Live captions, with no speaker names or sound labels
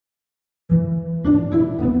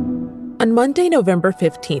On Monday, November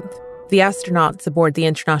 15th, the astronauts aboard the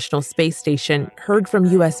International Space Station heard from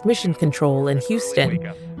U.S. Mission Control in Houston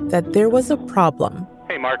that there was a problem.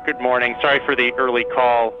 Hey, Mark, good morning. Sorry for the early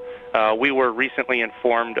call. We were recently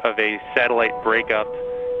informed of a satellite breakup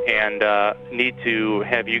and need to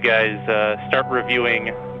have you guys start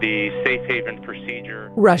reviewing the safe haven procedure.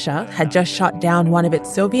 Russia had just shot down one of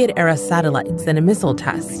its Soviet-era satellites in a missile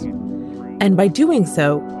test. And by doing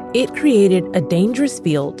so, it created a dangerous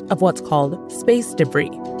field of what's called space debris.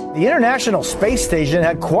 The International Space Station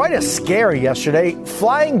had quite a scare yesterday.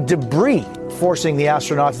 Flying debris forcing the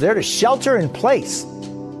astronauts there to shelter in place.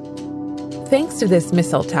 Thanks to this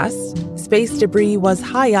missile test, space debris was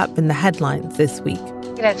high up in the headlines this week.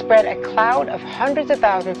 It had spread a cloud of hundreds of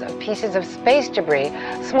thousands of pieces of space debris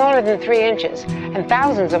smaller than 3 inches, and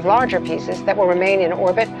thousands of larger pieces that will remain in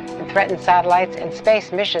orbit and threaten satellites and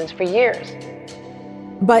space missions for years.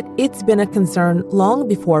 But it's been a concern long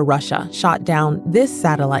before Russia shot down this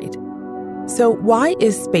satellite. So why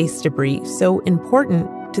is space debris so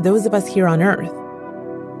important to those of us here on Earth?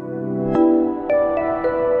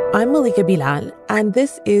 I'm Malika Bilal, and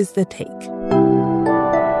this is The Take.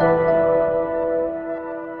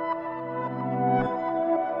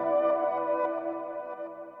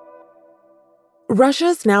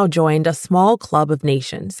 Russia's now joined a small club of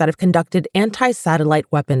nations that have conducted anti-satellite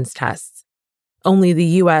weapons tests. Only the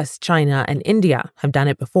US, China, and India have done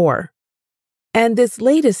it before. And this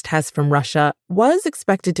latest test from Russia was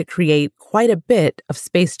expected to create quite a bit of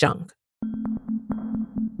space junk.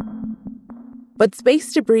 But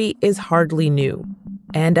space debris is hardly new.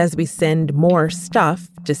 And as we send more stuff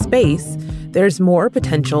to space, there's more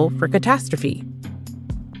potential for catastrophe.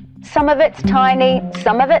 Some of it's tiny,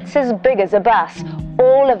 some of it's as big as a bus.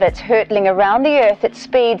 All of it's hurtling around the Earth at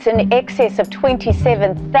speeds in excess of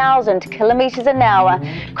 27,000 kilometers an hour,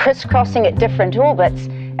 crisscrossing at different orbits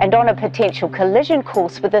and on a potential collision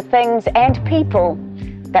course with the things and people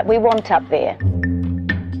that we want up there.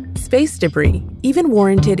 Space debris even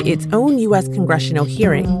warranted its own U.S. congressional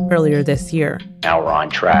hearing earlier this year. Now we're on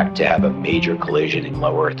track to have a major collision in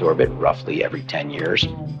low Earth orbit roughly every 10 years,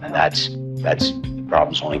 and that's the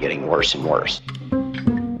problem's only getting worse and worse.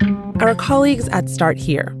 Our colleagues at Start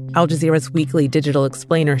Here, Al Jazeera's weekly digital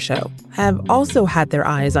explainer show, have also had their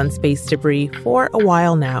eyes on space debris for a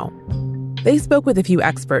while now. They spoke with a few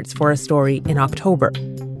experts for a story in October.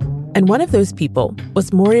 And one of those people was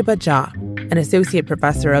Moriba Jah, an associate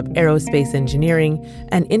professor of aerospace engineering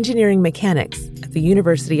and engineering mechanics at the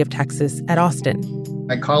University of Texas at Austin.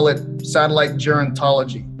 I call it satellite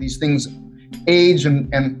gerontology. These things age and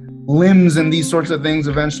limbs and these sorts of things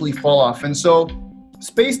eventually fall off. And so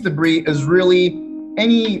space debris is really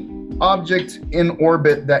any object in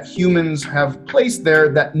orbit that humans have placed there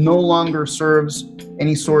that no longer serves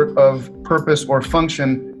any sort of purpose or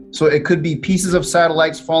function. So it could be pieces of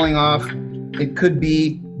satellites falling off. It could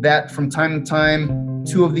be that from time to time,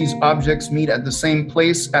 two of these objects meet at the same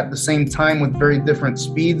place at the same time with very different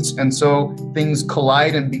speeds. And so things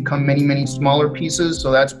collide and become many, many smaller pieces.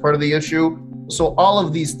 So that's part of the issue. So all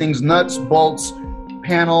of these things, nuts, bolts,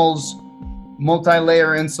 panels,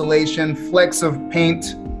 multi-layer insulation, flecks of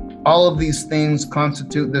paint, all of these things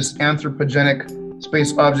constitute this anthropogenic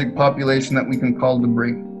space object population that we can call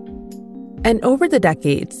debris. And over the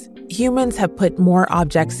decades, humans have put more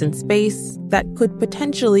objects in space that could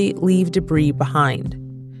potentially leave debris behind,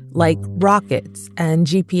 like rockets and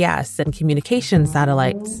GPS and communication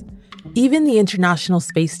satellites, even the International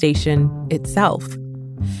Space Station itself.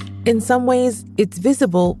 In some ways, it's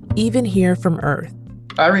visible even here from Earth.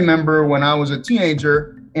 I remember when I was a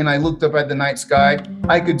teenager and I looked up at the night sky,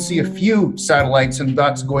 I could see a few satellites and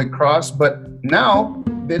dots going across, but now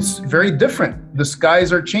it's very different. The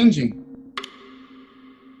skies are changing.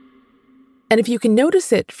 And if you can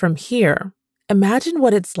notice it from here, imagine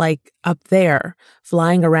what it's like up there,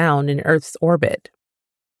 flying around in Earth's orbit.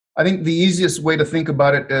 I think the easiest way to think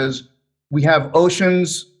about it is we have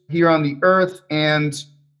oceans here on the Earth, and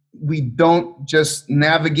we don't just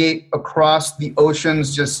navigate across the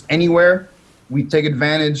oceans just anywhere. We take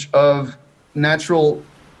advantage of natural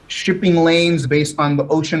shipping lanes based on the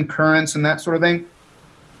ocean currents and that sort of thing.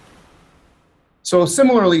 So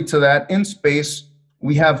similarly to that, in space,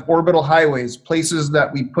 we have orbital highways, places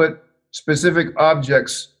that we put specific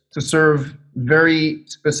objects to serve very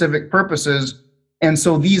specific purposes. And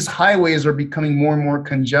so these highways are becoming more and more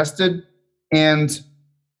congested. And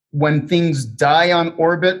when things die on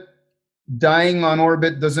orbit, dying on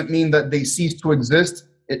orbit doesn't mean that they cease to exist.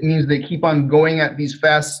 It means they keep on going at these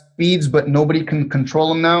fast speeds, but nobody can control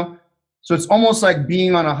them now. So it's almost like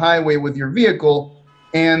being on a highway with your vehicle.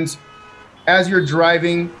 And as you're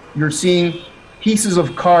driving, you're seeing pieces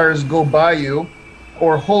of cars go by you,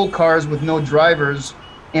 or whole cars with no drivers,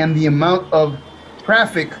 and the amount of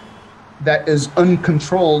traffic that is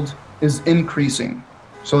uncontrolled is increasing.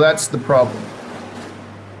 So that's the problem.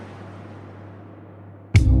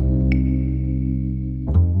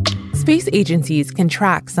 Space agencies can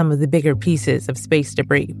track some of the bigger pieces of space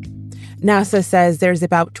debris. NASA says there's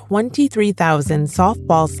about 23,000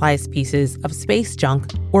 softball-sized pieces of space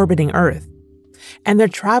junk orbiting Earth. And they're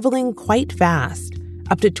traveling quite fast,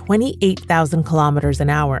 up to 28,000 kilometers an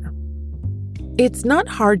hour. It's not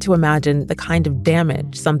hard to imagine the kind of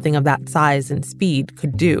damage something of that size and speed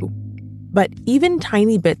could do. But even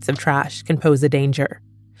tiny bits of trash can pose a danger.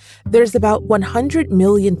 There's about 100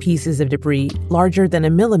 million pieces of debris larger than a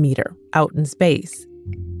millimeter out in space.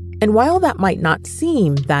 And while that might not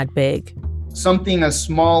seem that big, something as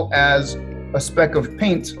small as a speck of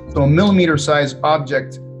paint, so a millimeter-sized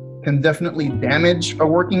object, can definitely damage a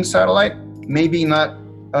working satellite. Maybe not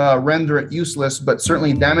render it useless, but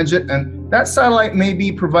certainly damage it. And that satellite may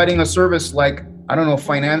be providing a service like,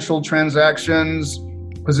 financial transactions,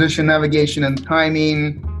 position navigation and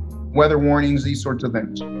timing, weather warnings, these sorts of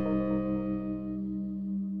things.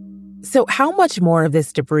 So how much more of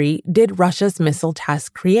this debris did Russia's missile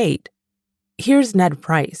test create? Here's Ned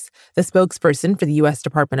Price, the spokesperson for the U.S.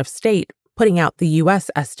 Department of State, putting out the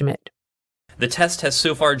U.S. estimate. The test has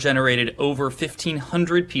so far generated over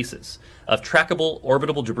 1,500 pieces of trackable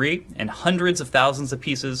orbitable debris and hundreds of thousands of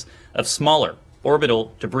pieces of smaller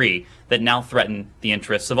orbital debris that now threaten the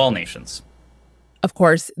interests of all nations. Of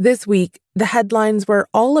course, this week, the headlines were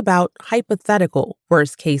all about hypothetical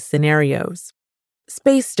worst-case scenarios.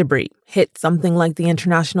 Space debris hit something like the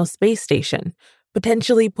International Space Station,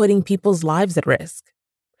 potentially putting people's lives at risk.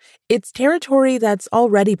 It's territory that's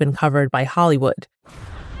already been covered by Hollywood,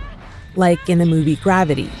 like in the movie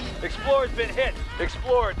Gravity. Explorer's been hit.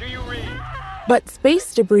 Explorer, do you read? But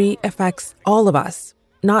space debris affects all of us,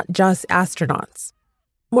 not just astronauts.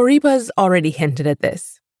 Moriba's already hinted at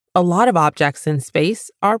this. A lot of objects in space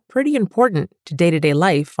are pretty important to day-to-day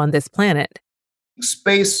life on this planet.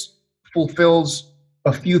 Space fulfills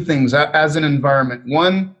a few things as an environment.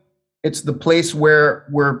 One, it's the place where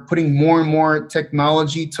we're putting more and more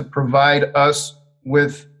technology to provide us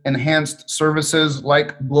with enhanced services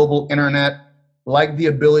like global internet, like the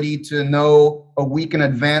ability to know a week in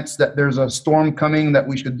advance that there's a storm coming, that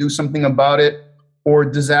we should do something about it, or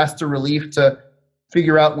disaster relief to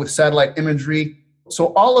figure out with satellite imagery. So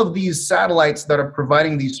all of these satellites that are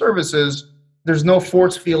providing these services, there's no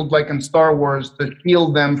force field like in Star Wars to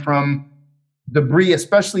shield them from debris,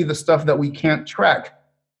 especially the stuff that we can't track.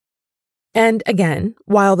 And again,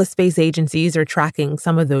 while the space agencies are tracking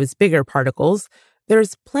some of those bigger particles,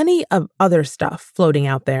 there's plenty of other stuff floating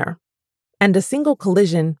out there. And a single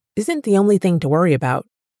collision isn't the only thing to worry about.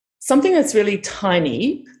 Something that's really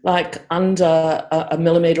tiny, like under a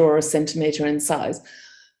millimeter or a centimeter in size,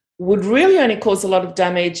 would really only cause a lot of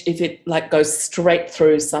damage if it goes straight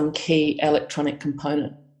through some key electronic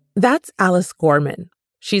component. That's Alice Gorman.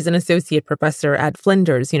 She's an associate professor at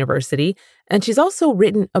Flinders University, and she's also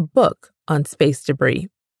written a book on space debris.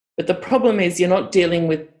 But the problem is you're not dealing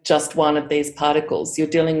with just one of these particles. You're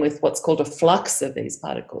dealing with what's called a flux of these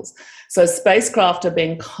particles. So spacecraft are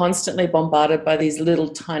being constantly bombarded by these little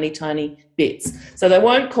tiny, tiny bits. So they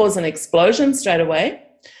won't cause an explosion straight away,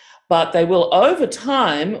 but they will over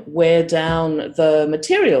time wear down the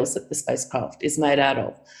materials that the spacecraft is made out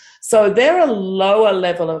of. So they're a lower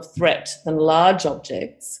level of threat than large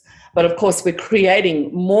objects. But of course, we're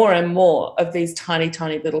creating more and more of these tiny,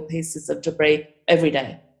 tiny little pieces of debris every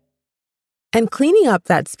day. And cleaning up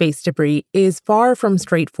that space debris is far from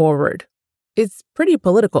straightforward. It's pretty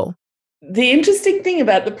political. The interesting thing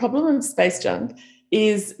about the problem of space junk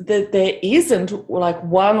is that there isn't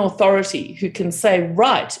one authority who can say,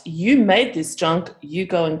 right, you made this junk, you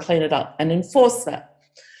go and clean it up and enforce that.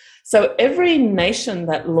 So every nation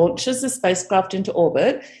that launches a spacecraft into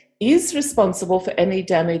orbit is responsible for any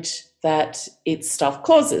damage that its stuff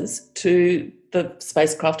causes to the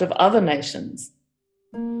spacecraft of other nations.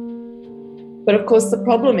 But of course, the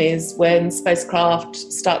problem is when spacecraft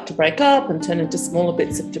start to break up and turn into smaller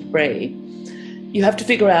bits of debris, you have to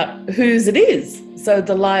figure out whose it is. So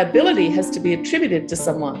the liability has to be attributed to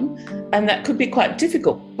someone, and that could be quite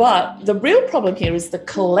difficult. But the real problem here is the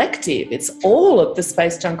collective. It's all of the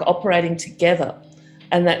space junk operating together.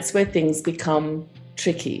 And that's where things become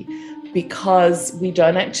tricky, because we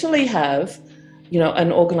don't actually have,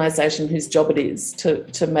 an organisation whose job it is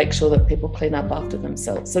to make sure that people clean up after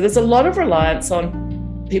themselves. So there's a lot of reliance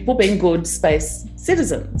on people being good space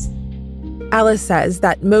citizens. Alice says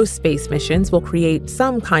that most space missions will create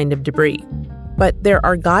some kind of debris. But there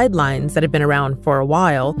are guidelines that have been around for a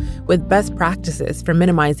while with best practices for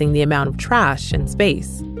minimizing the amount of trash in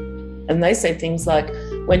space. And they say things like,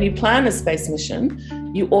 when you plan a space mission,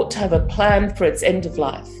 you ought to have a plan for its end of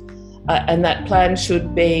life. And that plan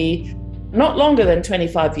should be not longer than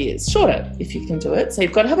 25 years, shorter if you can do it. So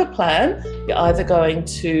you've got to have a plan. You're either going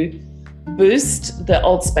to boost the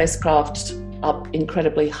old spacecraft up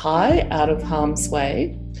incredibly high out of harm's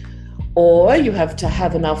way, or you have to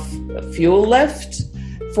have enough fuel left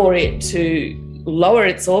for it to lower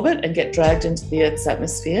its orbit and get dragged into the Earth's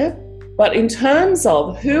atmosphere. But in terms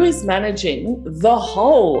of who is managing the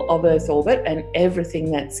whole of Earth orbit and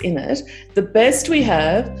everything that's in it, the best we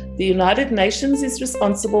have, the United Nations is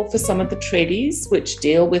responsible for some of the treaties which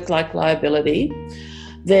deal with liability.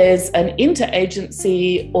 There's an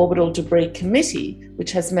interagency orbital debris committee,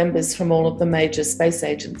 which has members from all of the major space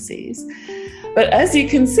agencies. But as you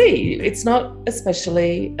can see, it's not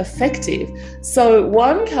especially effective. So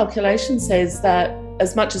one calculation says that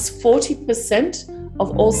as much as 40%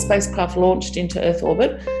 of all spacecraft launched into Earth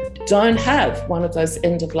orbit don't have one of those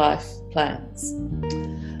end-of-life plans.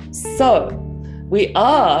 So we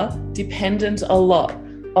are dependent a lot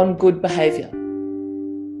on good behaviour.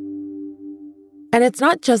 And it's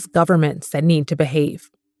not just governments that need to behave.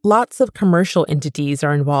 Lots of commercial entities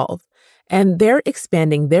are involved, and they're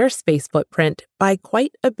expanding their space footprint by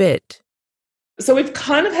quite a bit. So we've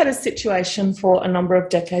kind of had a situation for a number of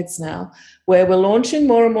decades now where we're launching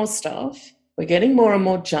more and more stuff, we're getting more and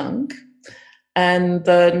more junk, and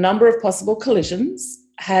the number of possible collisions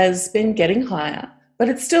has been getting higher. But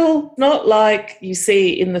it's still not like you see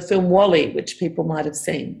in the film WALL-E, which people might have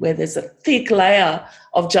seen, where there's a thick layer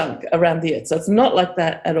of junk around the Earth. So it's not like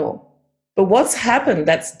that at all. But what's happened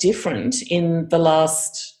that's different in the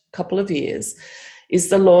last couple of years is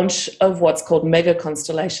the launch of what's called mega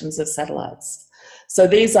constellations of satellites. So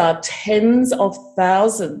these are tens of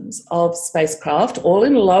thousands of spacecraft, all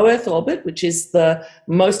in low Earth orbit, which is the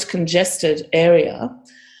most congested area,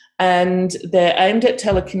 and they're aimed at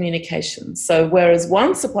telecommunications. So whereas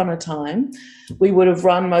once upon a time, we would have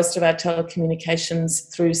run most of our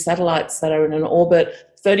telecommunications through satellites that are in an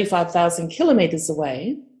orbit 35,000 kilometres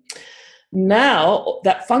away, now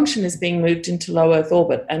that function is being moved into low Earth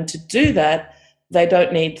orbit. And to do that, they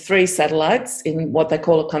don't need 3 satellites in what they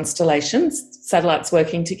call a constellation, satellites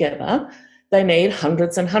working together. They need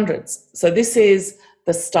hundreds and hundreds. So this is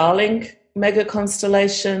the Starlink mega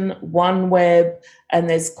constellation, OneWeb, and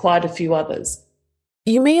there's quite a few others.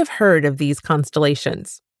 You may have heard of these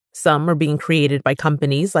constellations. Some are being created by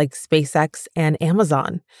companies like SpaceX and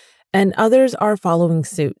Amazon, and others are following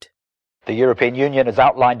suit. The European Union has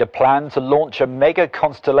outlined a plan to launch a mega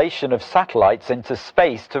constellation of satellites into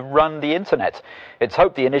space to run the internet. It's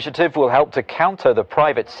hoped the initiative will help to counter the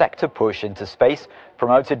private sector push into space,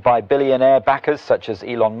 promoted by billionaire backers such as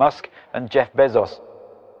Elon Musk and Jeff Bezos.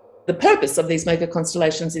 The purpose of these mega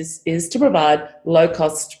constellations is to provide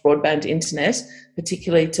low-cost broadband internet,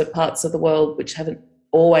 particularly to parts of the world which haven't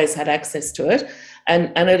always had access to it,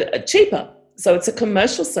 and cheaper. So it's a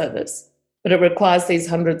commercial service, but it requires these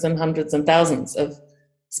hundreds and hundreds and thousands of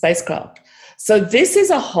spacecraft. So this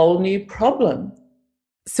is a whole new problem.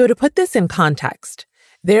 So to put this in context,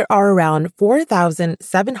 there are around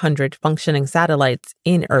 4,700 functioning satellites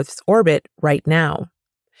in Earth's orbit right now.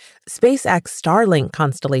 SpaceX Starlink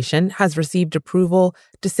constellation has received approval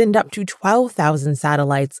to send up to 12,000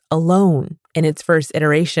 satellites alone in its first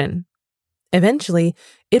iteration. Eventually,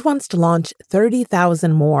 it wants to launch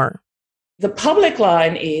 30,000 more. The public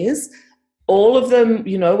line is all of them,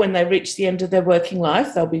 when they reach the end of their working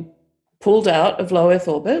life, they'll be pulled out of low Earth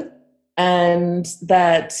orbit, and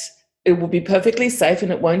that it will be perfectly safe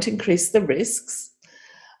and it won't increase the risks.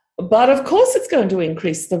 But of course it's going to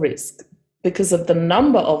increase the risk because of the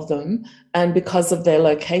number of them and because of their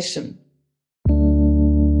location.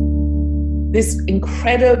 This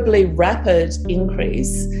incredibly rapid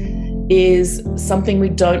increase is something we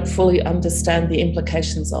don't fully understand the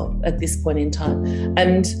implications of at this point in time.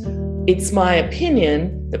 And it's my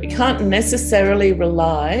opinion that we can't necessarily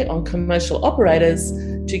rely on commercial operators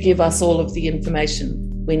to give us all of the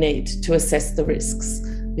information we need to assess the risks,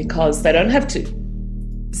 because they don't have to.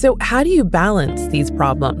 So how do you balance these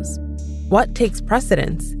problems? What takes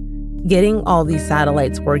precedence? Getting all these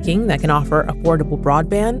satellites working that can offer affordable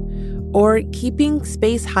broadband, or keeping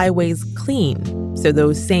space highways clean so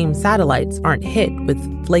those same satellites aren't hit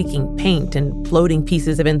with flaking paint and floating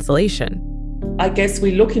pieces of insulation? I guess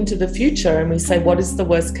we look into the future and we say, what is the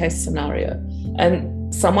worst case scenario?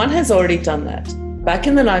 And someone has already done that. Back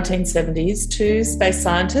in the 1970s, 2 space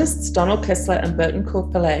scientists, Donald Kessler and Burton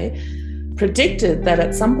Coulpillet, predicted that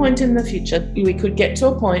at some point in the future, we could get to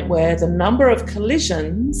a point where the number of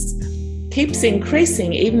collisions keeps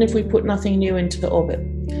increasing even if we put nothing new into the orbit.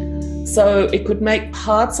 So it could make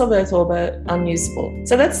parts of Earth orbit unusable.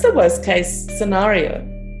 So that's the worst case scenario.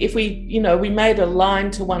 If we made a line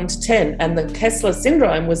to 1 to 10 and the Kessler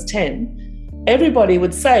syndrome was 10, everybody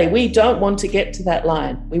would say, we don't want to get to that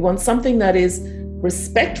line. We want something that is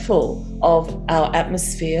respectful of our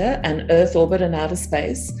atmosphere and Earth orbit and outer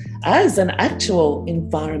space as an actual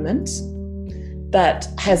environment that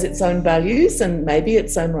has its own values and maybe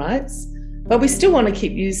its own rights. But we still want to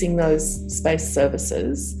keep using those space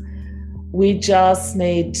services. We just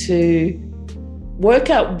need to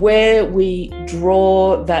work out where we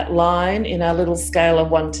draw that line in our little scale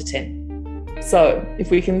of 1 to 10. So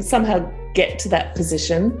if we can somehow get to that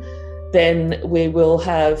position, then we will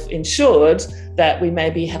have ensured that we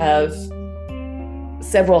maybe have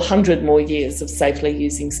several hundred more years of safely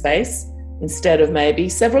using space instead of maybe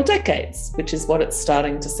several decades, which is what it's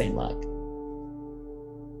starting to seem like.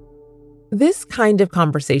 This kind of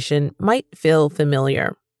conversation might feel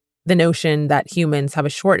familiar. The notion that humans have a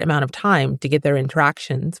short amount of time to get their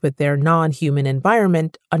interactions with their non-human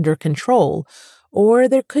environment under control, or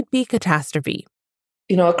there could be catastrophe.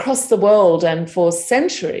 Across the world and for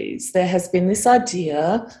centuries, there has been this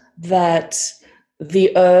idea that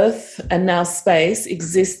the Earth and now space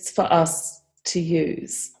exists for us to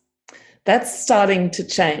use. That's starting to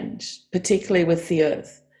change, particularly with the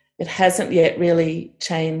Earth. It hasn't yet really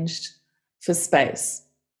changed for space.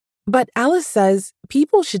 But Alice says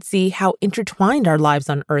people should see how intertwined our lives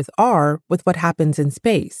on Earth are with what happens in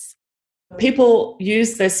space. People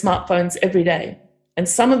use their smartphones every day. And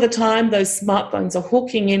some of the time, those smartphones are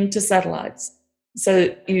hooking into satellites.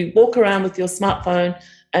 So you walk around with your smartphone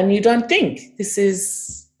and you don't think this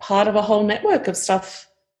is part of a whole network of stuff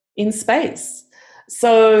in space.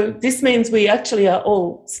 So this means we actually are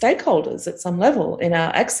all stakeholders at some level in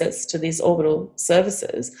our access to these orbital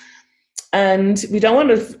services. And we don't want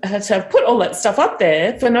to have put all that stuff up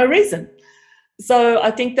there for no reason. So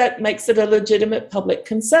I think that makes it a legitimate public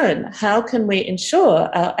concern. How can we ensure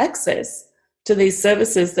our access to these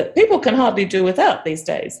services that people can hardly do without these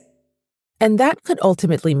days? And that could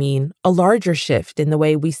ultimately mean a larger shift in the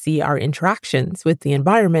way we see our interactions with the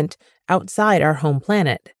environment outside our home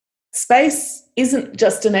planet. Space isn't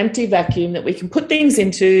just an empty vacuum that we can put things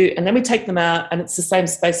into and then we take them out and it's the same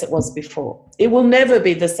space it was before. It will never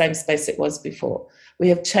be the same space it was before. We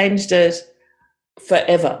have changed it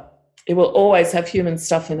forever. It will always have human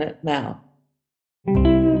stuff in it now.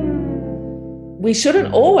 We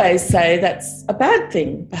shouldn't always say that's a bad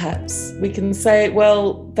thing, perhaps. We can say,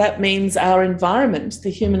 well, that means our environment, the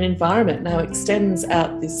human environment, now extends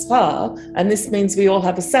out this far, and this means we all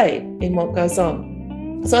have a say in what goes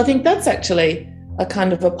on. So I think that's actually a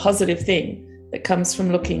kind of a positive thing that comes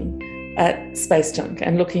from looking at space junk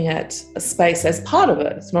and looking at a space as part of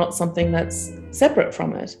it, not something that's separate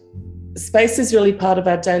from it. Space is really part of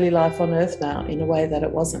our daily life on Earth now in a way that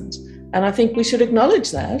it wasn't. And I think we should acknowledge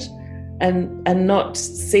that and not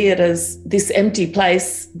see it as this empty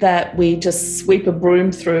place that we just sweep a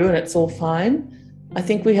broom through and it's all fine. I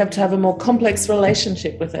think we have to have a more complex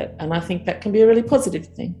relationship with it. And I think that can be a really positive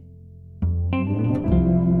thing.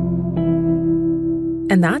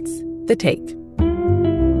 And that's The Take.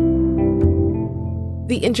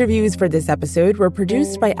 The interviews for this episode were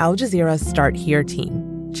produced by Al Jazeera's Start Here team.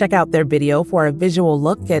 Check out their video for a visual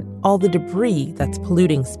look at all the debris that's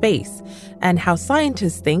polluting space and how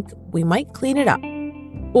scientists think we might clean it up.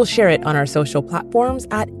 We'll share it on our social platforms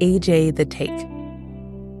at AJ The Take.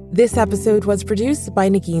 This episode was produced by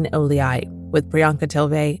Negin Oliai with Priyanka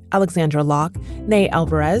Tilve, Alexandra Locke, Nay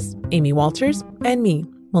Alvarez, Amy Walters, and me,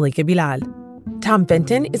 Malika Bilal. Tom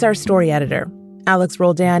Fenton is our story editor. Alex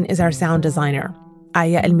Roldan is our sound designer.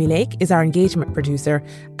 Aya El-Milek is our engagement producer,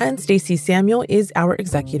 and Stacey Samuel is our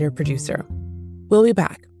executive producer. We'll be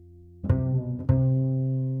back